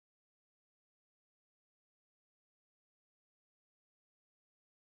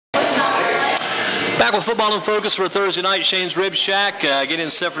Back with Football in Focus for Thursday night. Shane's Rib Shack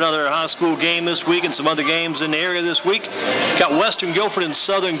getting set for another high school game this week and some other games in the area this week. Got Western Guilford and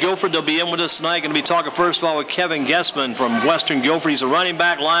Southern Guilford. They'll be in with us tonight. Going to be talking first of all with Kevin Gehsman from Western Guilford. He's a running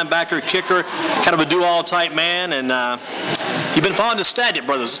back, linebacker, kicker, kind of a do-all type man. And you've been following the Stadnick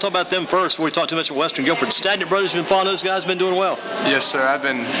brothers. Let's talk about them first before we talk too much about Western Guilford. Stadnick brothers, been following those guys, been doing well. Yes, sir. I've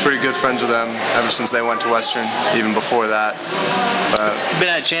been pretty good friends with them ever since they went to Western, even before that. Been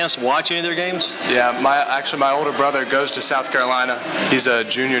had a chance to watch any of their games? Yeah, my older brother goes to South Carolina. He's a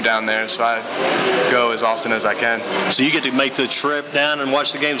junior down there, so I go as often as I can. So you get to make the trip down and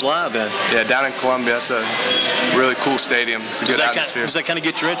watch the games live then? Yeah, down in Columbia. That's a really cool stadium. It's a good atmosphere. Does that kind of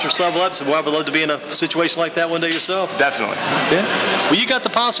get your interest level up? So, boy, I would love to be in a situation like that one day yourself. Definitely. Yeah. Well, you got the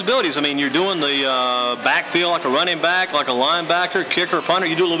possibilities. I mean, you're doing the backfield like a running back, like a linebacker, kicker, punter.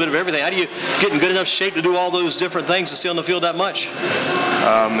 You do a little bit of everything. How do you get in good enough shape to do all those different things and stay on the field that much?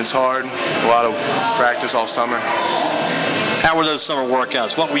 It's hard. A lot of practice all summer. How were those summer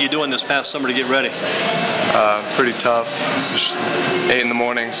workouts? What were you doing this past summer to get ready? Pretty tough. Just 8 in the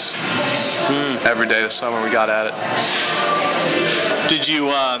mornings. Every day this summer we got at it. Did you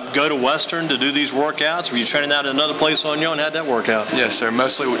go to Western to do these workouts? Were you training out at another place on your own? How'd that work out? Yes, sir.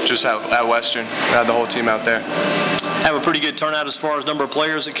 Mostly just at Western. We had the whole team out there. Have a pretty good turnout as far as number of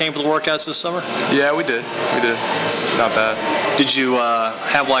players that came for the workouts this summer? Yeah, we did. Not bad. Did you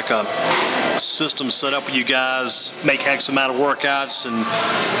have like a system set up where you guys make X amount of workouts and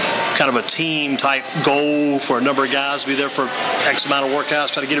kind of a team type goal for a number of guys to be there for X amount of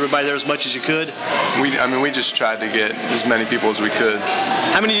workouts, try to get everybody there as much as you could? We just tried to get as many people as we could.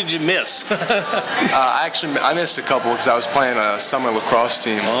 How many did you miss? I missed a couple because I was playing a summer lacrosse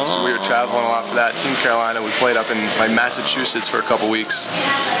team. So we were traveling a lot for that. Team Carolina, we played up in Massachusetts for a couple weeks.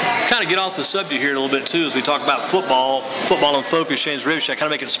 Kind of get off the subject here a little bit too as we talk about football in focus, Shane's Rib Shack, kind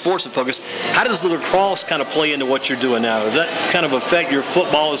of make it sports in focus. How does the lacrosse kind of play into what you're doing now? Does that kind of affect your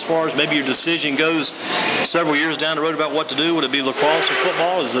football as far as maybe your decision goes several years down the road about what to do? Would it be lacrosse or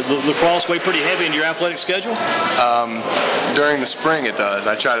football? Is the lacrosse weigh pretty heavy in your athletic schedule? During the spring it does.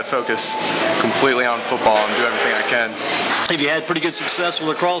 I try to focus completely on football and do everything I can. Have you had pretty good success with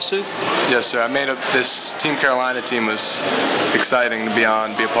lacrosse too? Yes, sir. I made up this Team Carolina team was exciting to be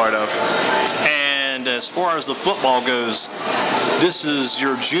a part of. And as far as the football goes, this is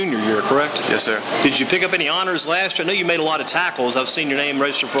your junior year, correct? Yes, sir. Did you pick up any honors last year? I know you made a lot of tackles. I've seen your name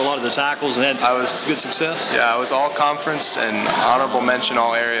registered for a lot of the tackles and had good success. Yeah, I was all conference and honorable mention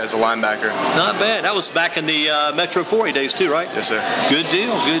all area as a linebacker. Not bad. That was back in the Metro 4A days too, right? Yes, sir. Good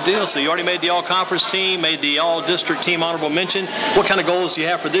deal, good deal. So you already made the all-conference team, made the all-district team honorable mention. What kind of goals do you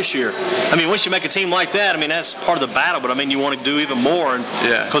have for this year? I mean, once you make a team like that, I mean, that's part of the battle, but I mean, you want to do even more. And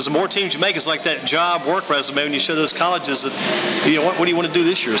yeah. Because the more teams you make, it's like that job work resume when you show those colleges that, you know, what do you want to do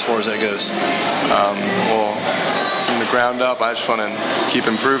this year as far as that goes? Well, from the ground up, I just want to keep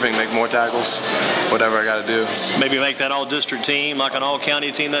improving, make more tackles, whatever I got to do. Maybe make that all-district team, like an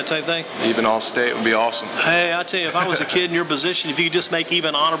all-county team, that type thing? Even all-state would be awesome. Hey, I tell you, if I was a kid in your position, if you could just make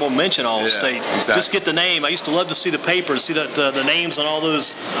even honorable mention all-state, exactly. Just get the name. I used to love to see the papers, see that the names on all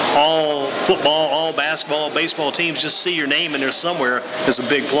those all-football, all-basketball, all-baseball teams, just see your name in there somewhere is a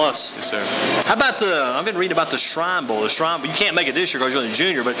big plus. Yes, sir. How about I've been reading about the Shrine Bowl. The Shrine Bowl, you can't make it this year because you're in the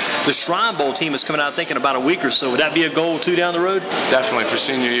junior, but the Shrine Bowl team is coming out, I think, in about a week or so. Would that be a goal, too, down the road? Definitely, for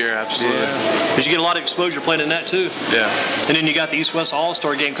senior year, absolutely. Yeah. Because you get a lot of exposure playing in that, too. Yeah. And then you got the East-West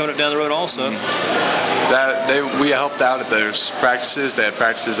All-Star game coming up down the road also. We helped out at those practices. They had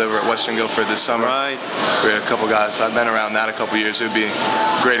practices over at Western Guilford this summer. Right. We had a couple guys. So I've been around that a couple years. It would be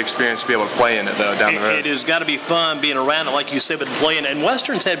a great experience to be able to play in it, though, down the road. It has got to be fun being around it, like you said, but playing. And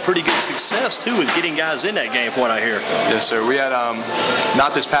Western's had pretty good success, too, with getting guys in that game, from what I hear. Yes, sir. We had,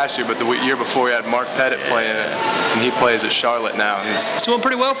 not this past year, but the year before, we had Mark Pettit playing it, and he plays at Charlotte now. He's doing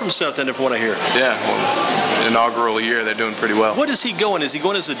pretty well for himself, then, from what I hear. Yeah. Well, inaugural year, they're doing pretty well. What is he going? Is he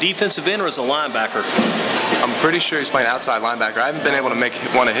going as a defensive end or as a linebacker? I'm pretty sure he's playing outside linebacker. I haven't been able to make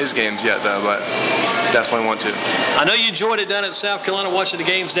one of his games yet, though, but definitely want to. I know you enjoyed it down at South Carolina, watching the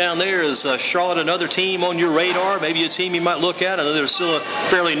games down there. Is Charlotte another team on your radar? Maybe a team you might look at? I know they're still a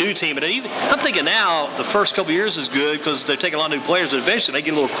fairly new team, but I'm thinking now the first couple of years is good because they're taking a lot of new players, but eventually they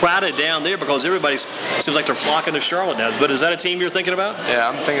get a little crowded down there because everybody seems like they're flocking to Charlotte now. But is that a team you're thinking about? Yeah,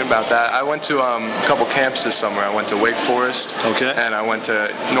 I'm thinking about that. I went to a couple camps this summer. I went to Wake Forest, and I went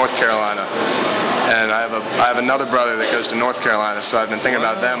to North Carolina. And I have another brother that goes to North Carolina, so I've been thinking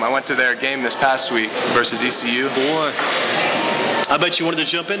about them. I went to their game this past week versus ECU. Boy. I bet you wanted to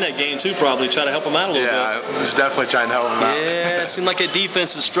jump in that game too, probably try to help them out a little bit. Yeah, I was definitely trying to help them out. Yeah, it seemed like that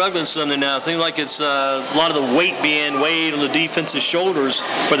defense is struggling something now. It seems like it's a lot of the weight being weighed on the defense's shoulders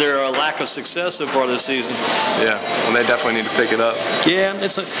for their lack of success so far this season. Yeah, well, they definitely need to pick it up. Yeah,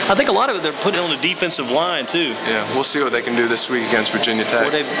 I think a lot of it they're putting on the defensive line too. Yeah, we'll see what they can do this week against Virginia Tech.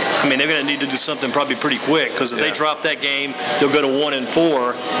 Well, they're going to need to do something probably pretty quick, because if they drop that game, they'll go to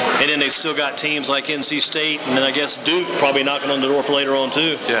 1-4, and then they've still got teams like NC State, and then I guess Duke probably knocking on the door for later on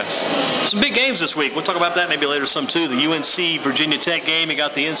too. Yes. Some big games this week. We'll talk about that maybe later some too. The UNC Virginia Tech game. You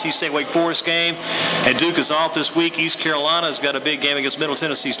got the NC State Wake Forest game, and Duke is off this week. East Carolina's got a big game against Middle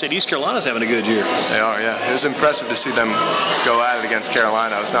Tennessee State. East Carolina's having a good year. They are, yeah. It was impressive to see them go at it against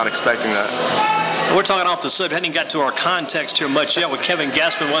Carolina. I was not expecting that. We're talking off the subject. Hadn't got to our context here much yet with Kevin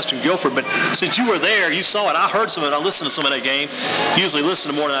Gehsman, Western Guilford, but since you were there, you saw it. I heard some of it. I listened to some of that game. Usually listen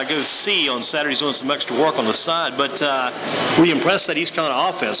in the morning. I go see on Saturdays doing some extra work on the side. But were you impressed that East Carolina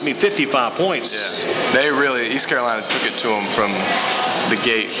offense? I mean, 55 points. Yeah. East Carolina took it to them from the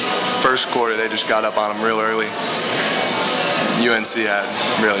gate. First quarter, they just got up on them real early. UNC had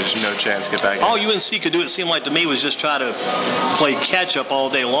really just no chance to get back in. All UNC could do, it seemed like to me, was just try to play catch-up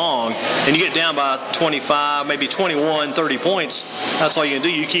all day long. And you get down by 25, maybe 21, 30 points. That's all you can do.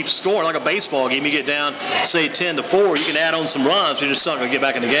 You keep scoring like a baseball game. You get down, say, 10-4. You can add on some runs. You're just not going to get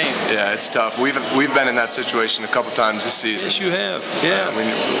back in the game. Yeah, it's tough. We've been in that situation a couple times this season. Yes, you have. Yeah.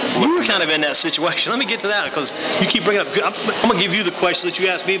 You were kind of in that situation. Let me get to that, because you keep bringing up. I'm going to give you the question that you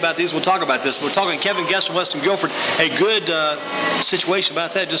asked me about these. We'll talk about this. We're talking Kevin Gehsman, Western Guilford. A good situation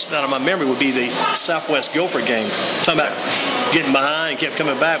about that, just out of my memory, would be the Southwest Guilford game. Talking about getting behind and kept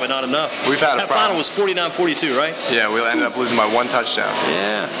coming back, but not enough. We've had a problem. That final was 49-42, right? Yeah, we ended up losing by 1 touchdown.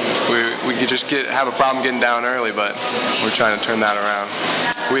 Yeah. We could just have a problem getting down early, but we're trying to turn that around.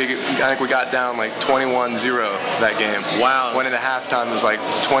 I think we got down like 21-0 that game. Wow. Went into halftime, it was like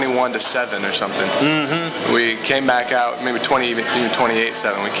 21-7 or something. Mm-hmm. We came back out, maybe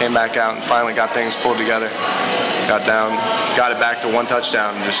 28-7. We came back out and finally got things pulled together. Got down, got it back to 1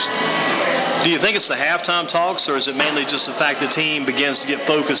 touchdown. Do you think it's the halftime talks, or is it mainly just the fact the team begins to get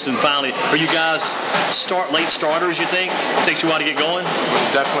focused and finally, are you guys late starters, you think? Takes you a while to get going?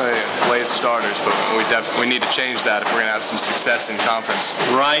 Definitely late starters, but we need to change that if we're going to have some success in conference.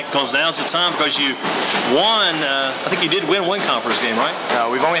 Right, because now's the time, because you won, I think you did win 1 conference game, right?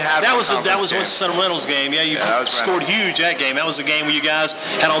 No, we've only had that one was conference game. Southern Reynolds game. Yeah, you scored huge that game. That was the game where you guys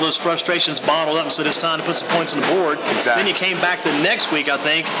had all those frustrations bottled up and said it's time to put some points on the board. Exactly. Then you came back the next week, I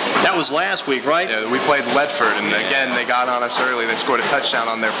think. That was last week, right? Yeah, we played Ledford, and again, they got on us early. They scored a touchdown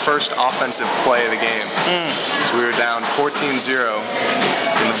on their first offensive play of the game. So we were down 14-0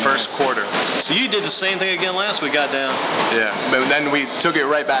 in the first quarter. So you did the same thing again last week, got down. Yeah, but then we took it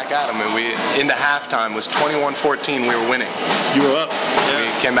right back at them, and into halftime was 21-14. We were winning. You were up. Yeah.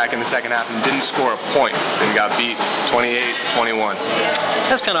 We came back in the second half and didn't score a point, and got beat 28-21.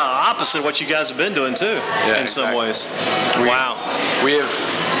 That's kind of opposite of what you guys have been doing too, in some ways. Wow. We have,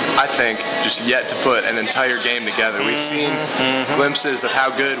 I think, just yet to put an entire game together. We've seen glimpses of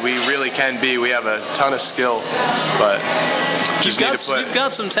how good we really can be. We have a ton of skill, but you've got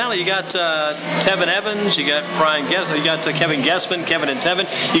some talent. You got Tevin Evans, you got Brian Gehsman, you got Kevin Gehsman, Kevin and Tevin.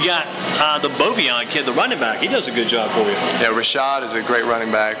 You got the Bovion kid, the running back. He does a good job for you. Yeah, Rashad is a great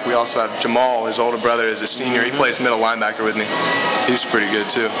running back. We also have Jamal, his older brother, is a senior. He plays middle linebacker with me. He's pretty good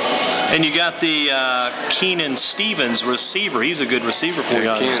too. And you got the Keenan Stevens receiver. He's a good receiver for you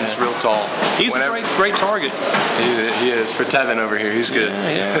guys. Keenan's real tall. He's a great target. He is. For Tevin over here, he's good.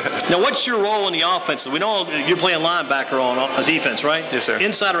 Yeah. Now, what's your role in the offense? We know you're playing linebacker on defense, right? Yes, sir.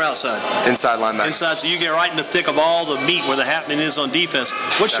 Inside or outside? Inside linebacker. Inside, so you get right in the thick of all the meat where the happening is on defense.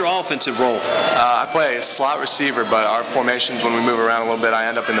 What's your offensive role? I play a slot receiver, but our formations, when we move around a little bit, I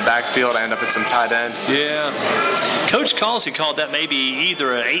end up in the backfield. I end up at some tight end. Yeah. Coach Causey called that maybe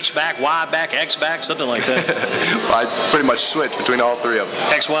either an H-back, Y-back, X-back, something like that. Well, I pretty much switch between all 3 of them.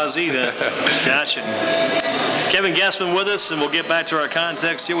 XYZ then. Gotcha. Kevin Gehsman with us, and we'll get back to our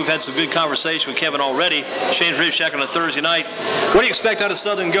context here. We've had some good conversation with Kevin already. Shane's Rib Shack on a Thursday night. What do you expect out of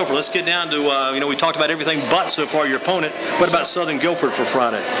Southern Guilford? Let's get down to, we talked about everything but so far your opponent. What about Southern Guilford for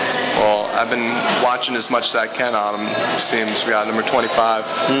Friday? Well, I've been watching as much as I can on them. Seems we got number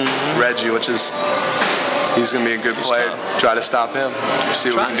 25, Reggie, which is He's going to be a good player. Try to stop him. See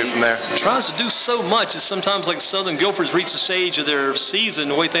what we can do from there. Tries to do so much. It's sometimes like Southern Guilford's reached the stage of their season,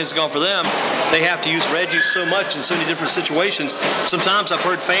 the way things have gone for them, they have to use Reggie so much in so many different situations. Sometimes I've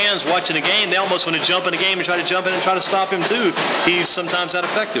heard fans watching a game, they almost want to jump in the game and try to jump in and try to stop him too. He's sometimes that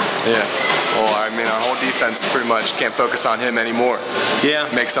effective. Yeah. Well, I mean, our whole defense pretty much can't focus on him anymore. Yeah.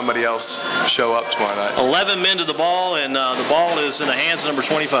 Make somebody else show up tomorrow night. 11 men to the ball, and the ball is in the hands of number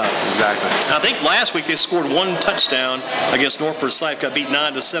 25. Exactly. I think last week they scored 1 touchdown against North Forsyth, got beat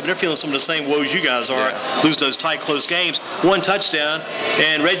 9-7. They're feeling some of the same woes you guys are. Yeah. Lose those tight, close games. 1 touchdown,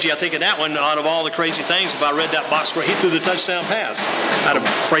 and Reggie, I think in that one, out of all the crazy things, if I read that box score, he threw the touchdown pass. Out of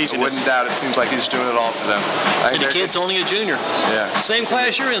craziness. I wouldn't doubt it. Seems like he's doing it all for them. And the kid's only a junior. Yeah. Same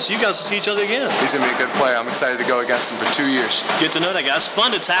class you're in, so you guys will see each other again. He's going to be a good player. I'm excited to go against him for 2 years. Get to know that guy. It's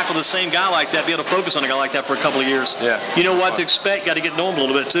fun to tackle the same guy like that, be able to focus on a guy like that for a couple of years. Yeah. You know what to expect. Got to get to know him a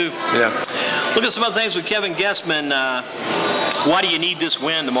little bit, too. Yeah. Look at some other things with Kevin Gehsman. Why do you need this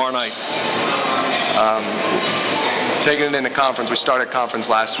win tomorrow night? Taking it into conference. We started conference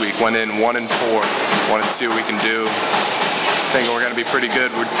last week. Went in 1-4. Wanted to see what we can do. Thinking we're going to be pretty good.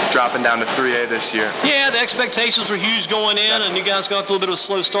 We're dropping down to 3A this year. Yeah, the expectations were huge going in, and you guys got a little bit of a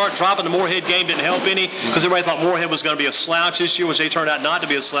slow start. Dropping the Moorhead game didn't help any because everybody thought Moorhead was going to be a slouch this year, which they turned out not to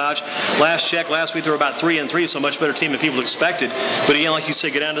be a slouch. Last week they were about 3-3, so a much better team than people expected. But again, like you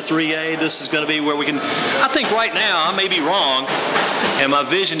said, get down to 3A. This is going to be where we can. I think right now I may be wrong, and my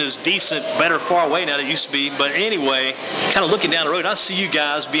vision is decent, better, far away now than it used to be. But anyway, kind of looking down the road, I see you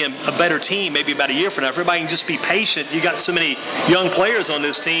guys being a better team maybe about a year from now. If everybody can just be patient. You got so many young players on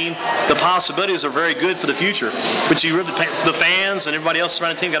this team, the possibilities are very good for the future. But you really, the fans and everybody else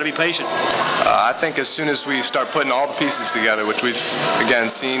around the team got to be patient. I think as soon as we start putting all the pieces together, which we've, again,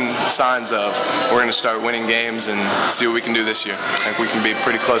 seen signs of, we're going to start winning games and see what we can do this year. I think we can be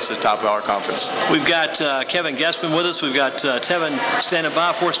pretty close to the top of our conference. We've got Kevin Gehsman with us. We've got Tevin standing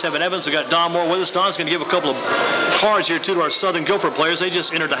by for us, Tevin Evans. We've got Don Moore with us. Don's going to give a couple of cards here, too, to our Southern Guilford players. They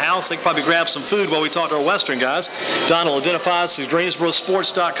just entered the house. They can probably grab some food while we talk to our Western guys. Don will identify us as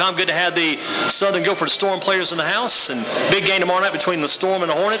GreensboroSports.com. Good to have the Southern Guilford Storm players in the house, and big game tomorrow night between the Storm and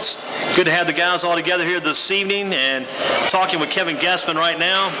the Hornets. Good to have the guys all together here this evening and talking with Kevin Gehsman right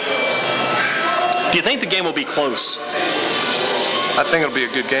now. Do you think the game will be close? I think it'll be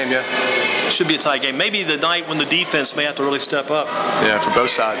a good game, yeah. Should be a tight game. Maybe the night when the defense may have to really step up. Yeah, for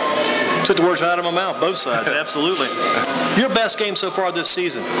both sides. Took the words right out of my mouth. Both sides, absolutely. Your best game so far this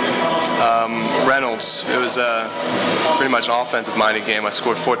season? Reynolds. It was pretty much an offensive-minded game. I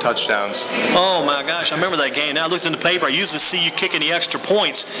scored 4 touchdowns. Oh, my gosh. I remember that game. Now I looked in the paper. I usually see you kicking the extra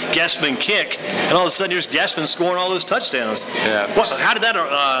points. Gehsman kick. And all of a sudden, here's Gehsman scoring all those touchdowns. Yeah. How did that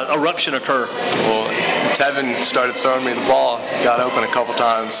eruption occur? Well, Tevin started throwing me the ball. Got open a couple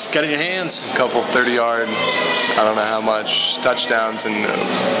times. Got in your hands? A couple 30-yard, I don't know how much, touchdowns,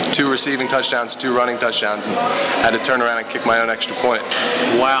 and 2 receiving touchdowns, 2 running touchdowns, and had to turn around and kick my own extra point.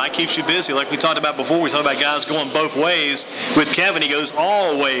 Wow, that keeps you busy. Like we talked about before, we talked about guys going both ways. With Kevin, he goes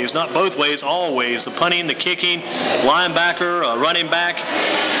all ways, not both ways, all ways. The punting, the kicking, linebacker, running back.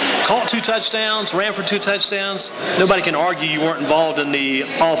 Caught 2 touchdowns, ran for 2 touchdowns. Nobody can argue you weren't involved in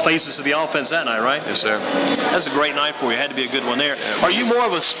all phases of the offense that night, right? Yes, sir. That's a great night for you. Had to be a good one there. Yeah. Are you more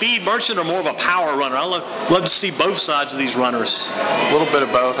of a speed merchant or more of a power runner? I love to see both sides of these runners. A little bit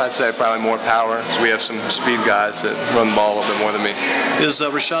of both. I'd say probably more power. We have some speed guys that run the ball a little bit more than me. Is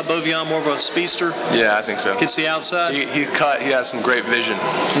Rashad Bovion more of a speedster? Yeah, I think so. Hits the outside? He has some great vision.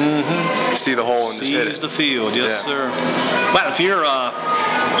 Mm-hmm. You see the hole and just hit it. Sees the field, yes, sir. Wow, if you're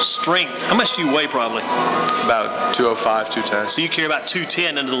strength, how much do you weigh probably? About 205, 210. So you carry about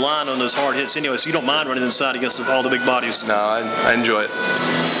 210 into the line on those hard hits anyway, so you don't mind running inside against all the big bodies? No, I enjoy it.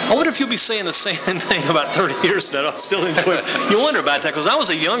 I wonder if you'll be saying the same thing about 30 years from now. I still enjoy it. You wonder about that, because I was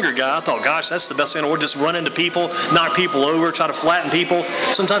a younger guy. I thought, gosh, that's the best thing in the world. Just run into people, knock people over, try to flatten people.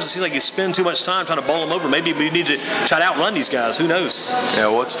 Sometimes it seems like you spend too much time trying to bowl them over. Maybe we need to try to outrun these guys. Who knows? Yeah,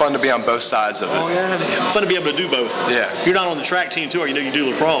 well, it's fun to be on both sides of it. Oh, yeah. Fun to be able to do both. Yeah. You're not on the track team, too, or you do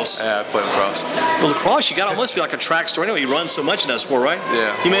lacrosse. Yeah, I play lacrosse. Well, lacrosse, you got to almost be like a track star anyway. You run so much in that sport, right?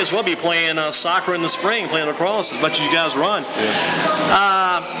 Yeah. You may as well be playing soccer in the spring, playing lacrosse as much as you guys run.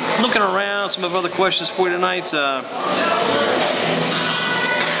 Yeah. Looking around, some of other questions for you tonight.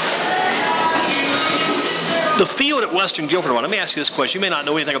 The field at Western Guilford, let me ask you this question. You may not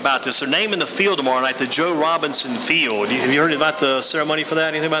know anything about this. They're naming the field tomorrow night the Joe Robinson Field. Have you heard about the ceremony for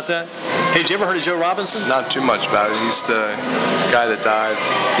that? Anything about that? Hey, did you ever heard of Joe Robinson? Not too much about it. He's the guy that died.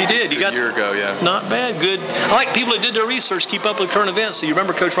 You did. You got a year ago, yeah. Not bad. Good. I like people that did their research, keep up with current events. So you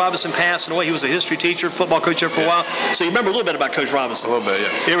remember Coach Robinson passing away. He was a history teacher, football coach there for a while. So you remember a little bit about Coach Robinson. A little bit,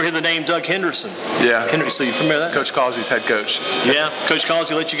 yes. You ever hear the name Doug Henderson? Yeah. So you familiar with that? Coach Causey's head coach. Yeah. Coach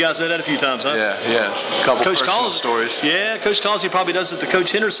Causey let you guys know that a few times, huh? Yeah. Yes. A couple personal stories. Yeah. Coach Causey probably does it the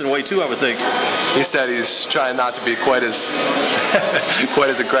Coach Henderson way too, I would think. He said he's trying not to be quite as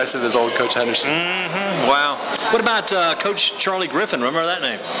aggressive as old Coach Henderson. Mm-hmm. Wow. What about Coach Charlie Griffin? Remember that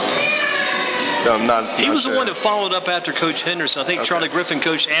name? No, he was sure. The one that followed up after Coach Henderson. I think Charlie Griffin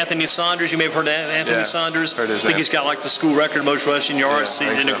coached Anthony Saunders. You may have heard of Anthony Saunders. Heard his I think name. He's got like the school record most rushing yards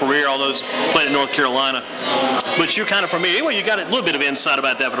in a career. All those played in North Carolina. But you're kind of familiar. Anyway, you got a little bit of insight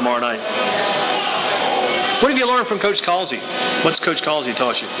about that for tomorrow night. What have you learned from Coach Causey? What's Coach Causey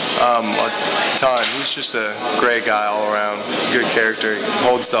taught you? A ton. He's just a great guy all around. Good character. He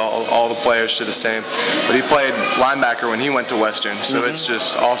holds all the players to the same. But he played linebacker when he went to Western, so it's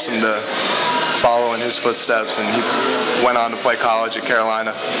just awesome to follow in his footsteps. And he went on to play college at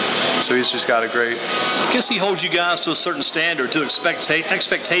Carolina, so he's just got a great. I guess he holds you guys to a certain standard. To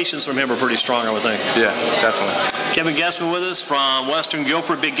expectations from him are pretty strong, I would think. Yeah, definitely. Kevin Gehsman with us from Western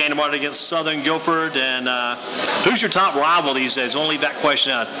Guilford. Big game tomorrow against Southern Guilford. And who's your top rival these days? I want to leave that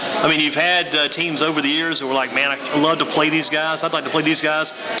question out. I mean, you've had teams over the years that were like, man, I love to play these guys. I'd like to play these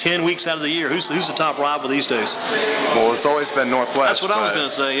guys 10 weeks out of the year. Who's the top rival these days? Well, it's always been Northwest. That's what I was going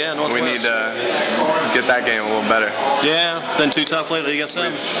to say, yeah, Northwest. We need to get that game a little better. Yeah, been too tough lately against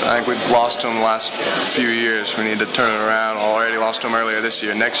them? I think we've lost to them the last few years. We need to turn it around. Already lost to them earlier this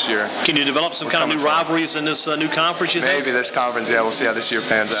year. Next year. Can you develop some kind of new rivalries in this new conference, you think? Maybe this conference, yeah. We'll see how this year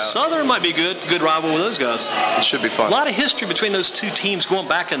pans out. Southern might be good rival with those guys. It should be fun. A lot of history between those two teams going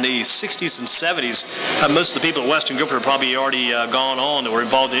back in the 60s and 70s. Most of the people at Western Guilford are probably already gone on that were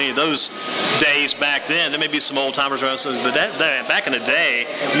involved in any of those days back then. There may be some old timers around, but that back in the day,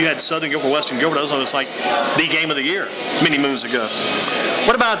 you had Southern Guilford, Western Guilford. Those was like the game of the year many moons ago.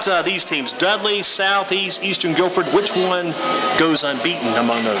 What about these teams? Dudley, Southeast, Eastern Guilford. Which one goes unbeaten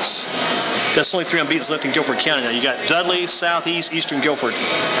among those? That's only 3 unbeaten left in Guilford County. Now you got Dudley, Southeast, Eastern Guilford.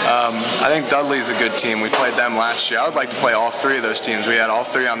 I think Dudley's a good team. We played them last year. I would like to play all 3 of those teams. We had all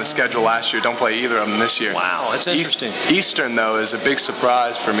 3 on the schedule last year. Don't play either of them this year. Wow, that's interesting. Eastern, though, is a big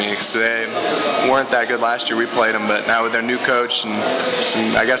surprise for me because they weren't that good last year. We played them, but now with their new coach and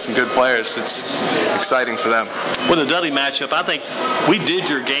some good players, it's exciting for them. With the Dudley matchup, I think we did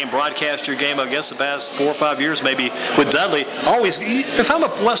broadcast your game, I guess, the past 4 or 5 years maybe with Dudley. Always, if I'm a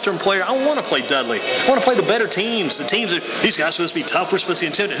Western player, I want to play Dudley. I want to play the better teams. The teams that these guys are supposed to be tough. We're supposed to be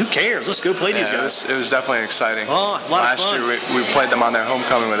intimidating. Who cares? Let's go play these guys. It was definitely exciting. Oh, a lot of fun. Last year we played them on their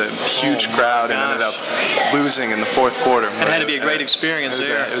homecoming with a huge crowd and ended up losing in the 4th quarter. It had to be a great experience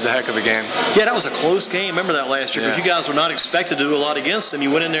there. It was a heck of a game. Yeah, that was a close game. Remember that last year because you guys were not expected to do a lot against them.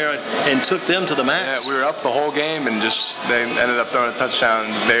 You went in there and took them to the max. Yeah, we were up the whole game and they ended up throwing a touchdown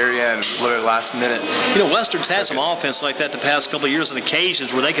at the very end, literally last minute. You know, Western's had some offense like that the past couple of years on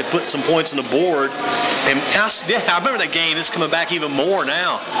occasions where they could put some points on the board. And I remember that game. It's coming back even more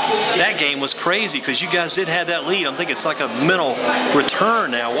now. That game was crazy because you guys did have that lead. I'm thinking it's like a mental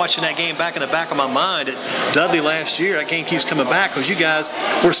return now. Watching that game back in the back of my mind at Dudley last year, that game keeps coming back because you guys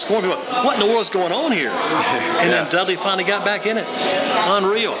were scoring. What in the world's going on here? And then Dudley finally got back in it.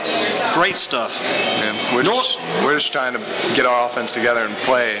 Unreal. Great stuff. Yeah, we're just trying to get our offense together and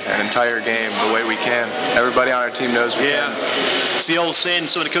play an entire game the way we can. Everybody on our team knows we can. It's the old saying,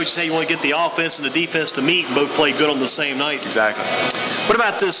 some of the coaches say you want to get the offense and the defense to meet and both play good on the same night. Exactly. What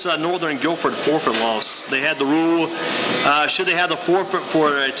about this Northern Guilford forfeit loss? They had the rule, should they have the forfeit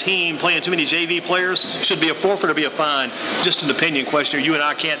for a team playing too many JV players? Should it be a forfeit or be a fine? Just an opinion question. You and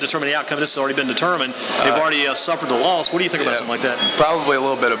I can't determine the outcome. This has already been determined. They've already suffered the loss. What do you think about something like that? Probably a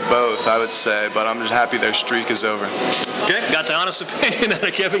little bit of both, I would say, but I'm just happy their streak is over. Okay, got the honest opinion out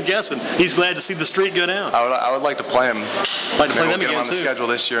of Kevin Gehsman. He's glad to see the streak go down. I would like to play him. Like to play them get again him on the too. schedule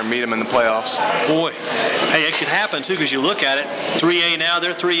this year and meet him in the playoffs. Boy, hey, it could happen too because you look at it. 3A now,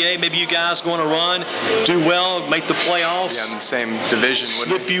 they're 3A. Maybe you guys going to run, do well, make the playoffs. Yeah, in the same division.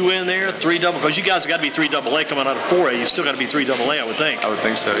 Slip you in there, 3 double, because you guys got to be 3 AA coming out of 4A. You still got to be 3 AA, I would think. I would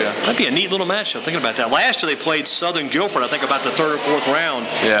think so, yeah. That'd be a neat little matchup. Thinking about that. Last year they played Southern Guilford. I think about the 3rd or 4th round.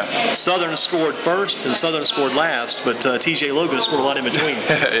 Yeah. Southern scored first and Southern scored last, but TJ Logan scored a lot in between.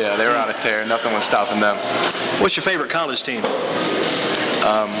 Yeah, they were on a tear. Nothing was stopping them. What's your favorite college team?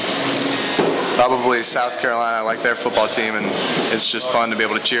 Probably South Carolina. I like their football team, and it's just fun to be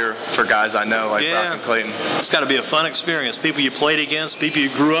able to cheer for guys I know, like Brock and Clayton. It's got to be a fun experience. People you played against, people you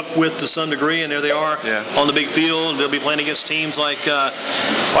grew up with to some degree, and there they are on the big field. They'll be playing against teams like,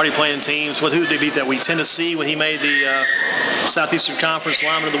 already playing teams. Who did they beat that week? Tennessee, when he made the Southeastern Conference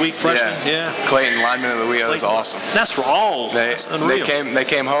Lineman of the Week freshman. Yeah. Clayton, Lineman of the Week. That was awesome. That's for all. That's unreal. They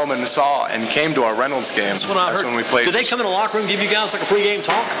came home and came to our Reynolds game. That's what I heard. That's when we played. Did they come in the locker room and give you guys like a pregame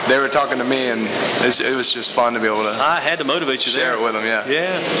talk? They were talking to me, and it was just fun to be able to. I had to motivate you share it with them.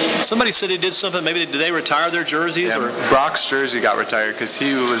 Yeah. Somebody said they did something. Maybe did they retire their jerseys? Or? Brock's jersey got retired because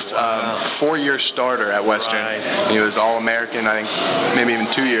he was 4-year starter at Western. He was All-American, I think, maybe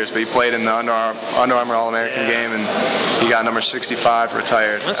even 2 years. But he played in the Under Armour All-American game, and he got number 65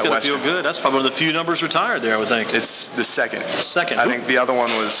 retired. That's going to feel good. That's probably one of the few numbers retired there, I would think. It's the second. I think the other one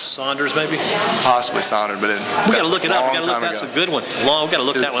was Saunders, maybe. Possibly Saunders, but we got to look it up. We got to look. That's a good one. We got to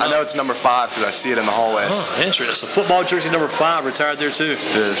look that one up. I know it's number 5 because I see it in the hallways. Oh, interesting. So football jersey number 5 retired there too.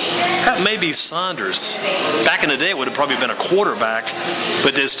 It is. That may be Saunders. Back in the day, it would have probably been a quarterback,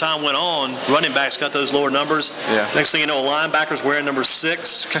 but as time went on, running backs got those lower numbers. Yeah. Next thing you know, a linebacker's wearing number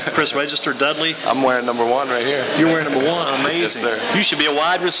 6. Chris Register Dudley. I'm wearing number 1 right here. You're wearing number 1. Amazing. Yes, sir. You should be a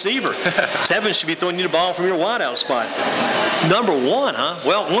wide receiver. Tevin should be throwing you the ball from your wideout spot. Number 1, huh?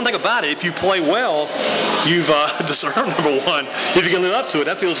 Well, one thing about it, if you play well, you've deserved number 1. If you can live up to it,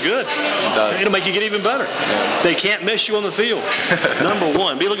 that feels good. It does. It'll make you get even better. Yeah. They can't miss you on the field. Number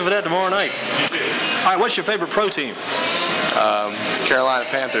 1. Be looking for that tomorrow night. All right, what's your favorite pro team? Carolina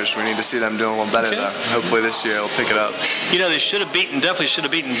Panthers. We need to see them doing a little better, though. Hopefully this year they'll pick it up. You know, they definitely should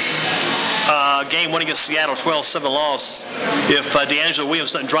have beaten game 1 against Seattle, 12-7 loss. If D'Angelo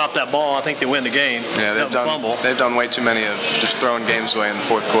Williams doesn't drop that ball, I think they win the game. Yeah, they've done way too many of just throwing games away in the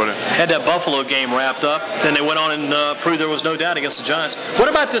fourth quarter. Had that Buffalo game wrapped up, then they went on and proved there was no doubt against the Giants. What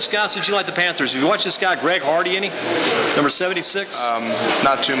about this guy, since you like the Panthers? Have you watched this guy, Greg Hardy, any? Number 76?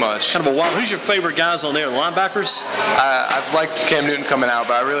 Not too much. Kind of a wild. Who's your favorite guys on there? The linebackers? I've liked Cam Newton coming out,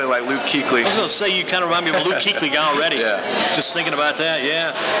 but I really like Luke Kuechly. I was going to say, you kind of remind me of a Luke Kuechly guy already. Just thinking about that,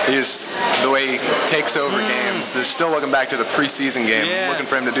 He's the way he takes over games. They're still looking back to the preseason game, looking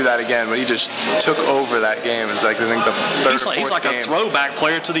for him to do that again, but he just took over that game. It's like, I think, the third or fourth He's like game. A throwback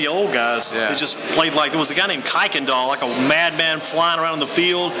player to the old guys. They just played like, there was a guy named Kuykendall, like a madman flying around the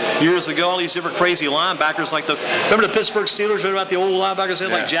field years ago, all these different crazy linebackers. Like remember the Pittsburgh Steelers, read about the old linebackers they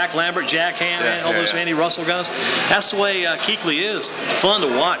had, like Jack Lambert, Jack Ham, all those Andy Russell guys? That's the way Kuechly is. Fun to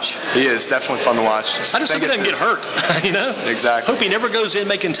watch. He is definitely fun to watch. I just hope he doesn't get hurt, you know? Exactly. Hope he never goes in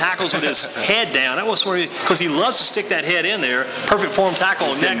making tackles with his head down. That was where because he loves to stick that head in there. Perfect form tackle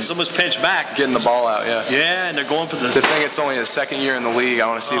on neck, almost pinched back. Getting the ball out, Yeah, and they're going for the... To think it's only his second year in the league, I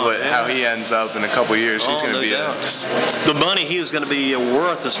want to see how he ends up in a couple years. He's going to be the money he is going to be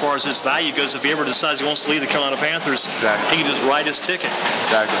worth as far as his value goes. If he ever decides he wants to leave the Carolina Panthers, he can just write his ticket.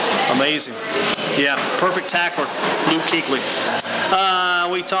 Exactly. Amazing. Yeah, perfect tackler, Luke Kuechly.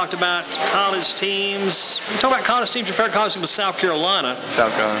 We talked about college teams. We talked about college teams. Your favorite college team was South Carolina.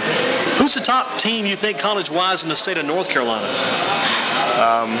 South Carolina. Who's the top team you think college-wise in the state of North Carolina?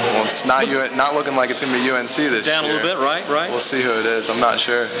 Well, it's not looking like it's going to be UNC this year. Down a little bit, right? We'll see who it is. I'm not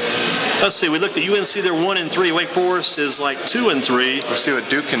sure. Let's see. We looked at UNC. They're 1-3. Wake Forest is like 2-3. We'll see what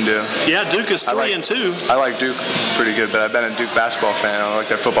Duke can do. Yeah, Duke is 3-2. I like Duke pretty good, but I've been a Duke basketball fan. I like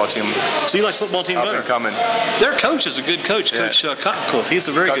their football team. So you like football team better? Up and coming. Their coach is a good coach, Coach Cutcliffe. He's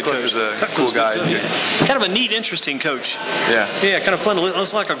a very good coach. He's a cool guy. Kind of a neat, interesting coach. Yeah, kind of fun to listen.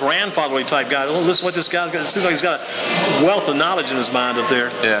 It's like a grandfatherly type guy. Listen to what this guy's got. It seems like he's got a wealth of knowledge in his mind up there.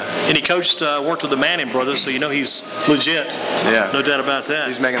 Yeah. And he worked with the Manning brothers, so you know he's legit. Yeah. No doubt about that.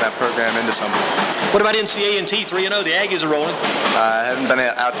 He's making that program into something. What about NCAA 3-0? The Aggies are rolling. I haven't been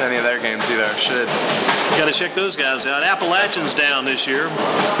out to any of their games either. Should. Got to check those guys out. Appalachian's down this year.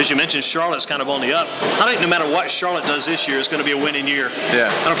 As you mentioned, Charlotte's kind of on the up. I think no matter what Charlotte does this year, it's going to be a winning year. Yeah.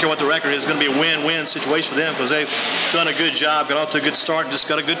 I don't care what the record is. It's going to be a win-win situation for them because they've done a good job, got off to a good start, and just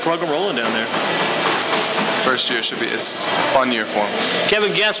got a good program rolling down there. First year it's a fun year for him.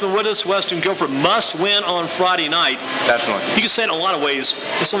 Kevin Gehsman with us. Western Guilford must win on Friday night. Definitely. You can say it in a lot of ways.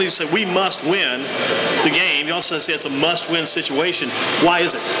 Some of you say we must win the game. You also say it's a must-win situation. Why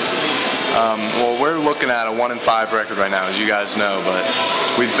is it? Well, we're looking at a 1-5 record right now, as you guys know, but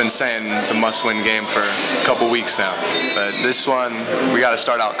we've been saying it's a must-win game for a couple weeks now. But this one, we got to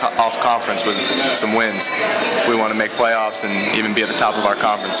start out off conference with some wins if we want to make playoffs and even be at the top of our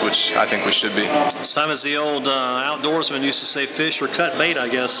conference, which I think we should be. Simon, as the old outdoorsman used to say, fish or cut bait, I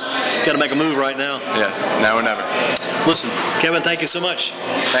guess. Got to make a move right now. Yeah, now or never. Listen, Kevin, thank you so much.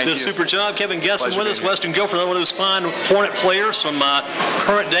 Thank you. Did a super job. Kevin Gehsman with us, here. Western Guilford, another one of those fine Hornet players from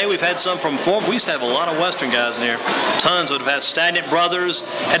current day. We've had some from former. We used to have a lot of Western guys in here. Tons would have had Stagnant Brothers.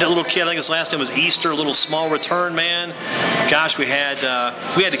 Had that little kid, I think his last name was Easter, a little small return man. Gosh, we had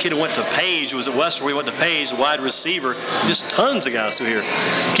the kid who went to Page, who was at Western. We went to Page, wide receiver. Just tons of guys through here.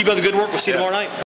 Keep up the good work. We'll see you tomorrow night.